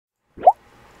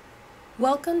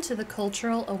Welcome to the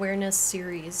Cultural Awareness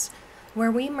Series,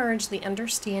 where we merge the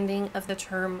understanding of the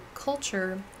term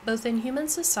culture, both in human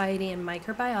society and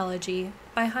microbiology,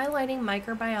 by highlighting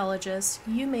microbiologists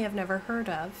you may have never heard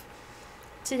of.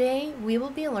 Today, we will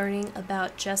be learning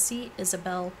about Jessie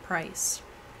Isabelle Price.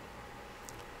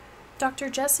 Dr.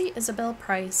 Jessie Isabelle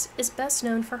Price is best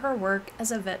known for her work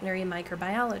as a veterinary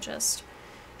microbiologist.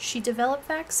 She developed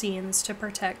vaccines to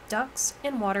protect ducks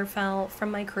and waterfowl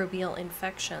from microbial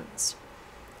infections.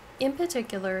 In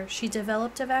particular, she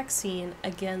developed a vaccine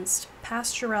against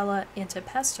Pasteurella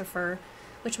antipestifer,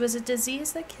 which was a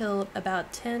disease that killed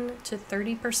about 10 to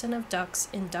 30% of ducks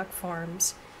in duck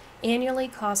farms, annually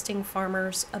costing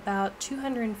farmers about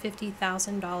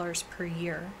 $250,000 per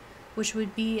year, which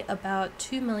would be about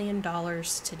 $2 million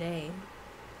today.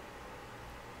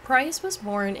 Price was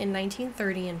born in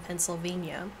 1930 in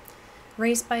Pennsylvania.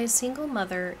 Raised by a single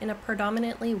mother in a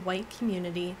predominantly white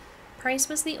community, Price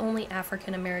was the only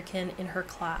African American in her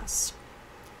class.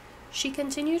 She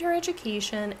continued her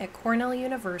education at Cornell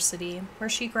University, where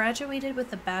she graduated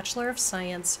with a Bachelor of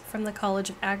Science from the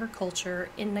College of Agriculture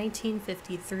in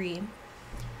 1953.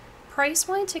 Price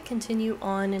wanted to continue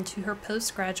on into her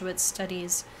postgraduate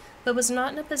studies, but was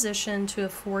not in a position to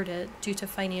afford it due to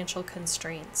financial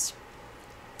constraints.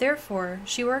 Therefore,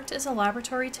 she worked as a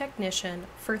laboratory technician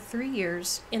for 3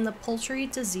 years in the Poultry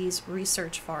Disease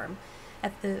Research Farm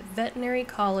at the Veterinary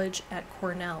College at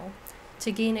Cornell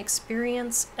to gain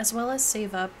experience as well as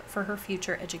save up for her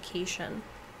future education.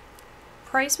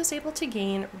 Price was able to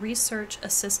gain research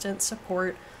assistant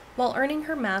support while earning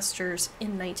her master's in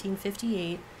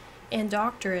 1958 and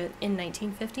doctorate in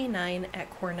 1959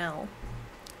 at Cornell.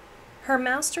 Her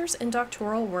master's and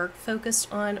doctoral work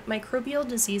focused on microbial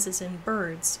diseases in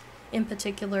birds, in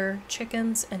particular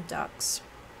chickens and ducks.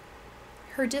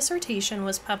 Her dissertation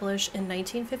was published in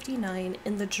 1959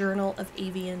 in the Journal of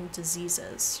Avian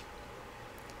Diseases.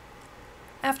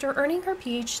 After earning her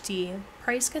PhD,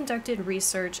 Price conducted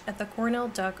research at the Cornell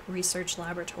Duck Research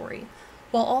Laboratory,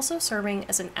 while also serving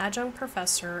as an adjunct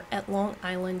professor at Long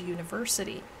Island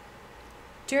University.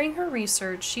 During her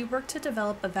research, she worked to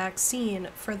develop a vaccine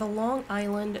for the Long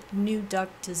Island new duck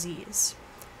disease.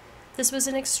 This was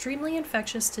an extremely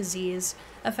infectious disease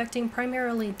affecting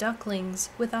primarily ducklings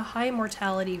with a high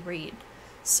mortality rate,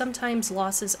 sometimes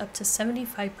losses up to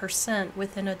 75%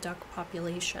 within a duck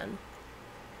population.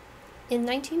 In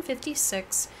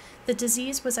 1956, the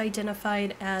disease was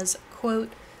identified as,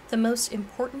 quote, the most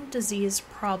important disease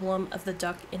problem of the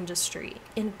duck industry,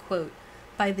 end quote,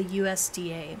 by the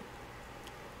USDA.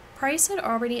 Price had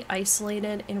already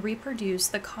isolated and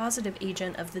reproduced the causative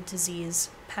agent of the disease,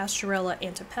 Pasteurella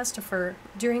antipestifer,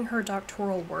 during her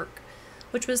doctoral work,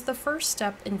 which was the first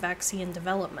step in vaccine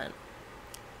development.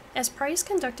 As Price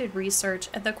conducted research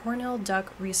at the Cornell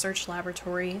Duck Research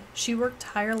Laboratory, she worked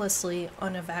tirelessly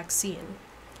on a vaccine.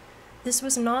 This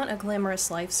was not a glamorous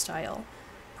lifestyle.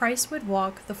 Price would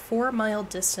walk the 4-mile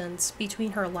distance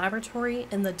between her laboratory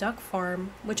and the duck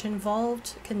farm, which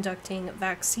involved conducting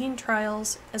vaccine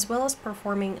trials as well as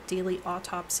performing daily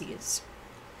autopsies.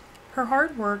 Her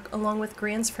hard work, along with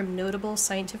grants from notable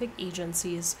scientific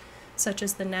agencies, such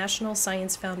as the National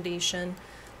Science Foundation,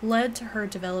 led to her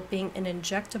developing an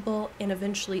injectable and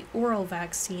eventually oral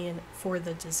vaccine for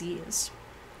the disease.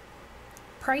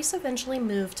 Price eventually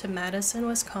moved to Madison,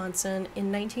 Wisconsin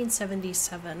in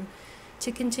 1977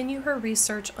 to continue her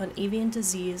research on avian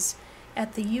disease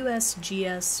at the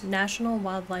USGS National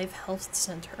Wildlife Health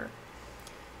Center.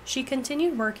 She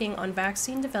continued working on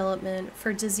vaccine development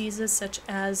for diseases such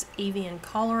as avian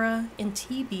cholera and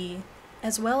TB,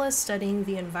 as well as studying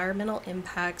the environmental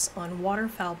impacts on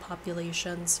waterfowl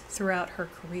populations throughout her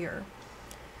career.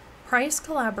 Price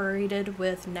collaborated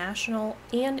with national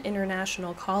and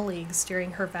international colleagues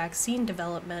during her vaccine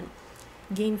development,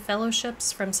 gained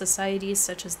fellowships from societies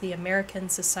such as the American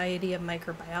Society of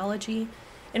Microbiology,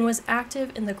 and was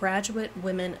active in the Graduate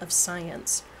Women of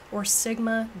Science, or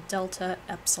Sigma Delta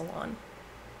Epsilon.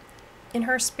 In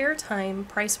her spare time,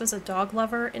 Price was a dog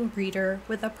lover and breeder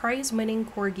with a prize-winning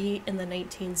corgi in the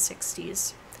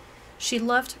 1960s. She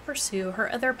loved to pursue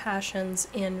her other passions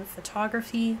in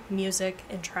photography, music,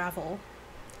 and travel.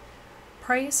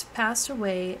 Price passed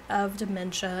away of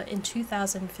dementia in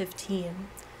 2015,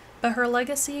 but her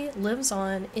legacy lives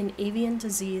on in avian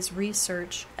disease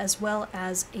research as well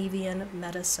as avian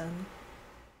medicine.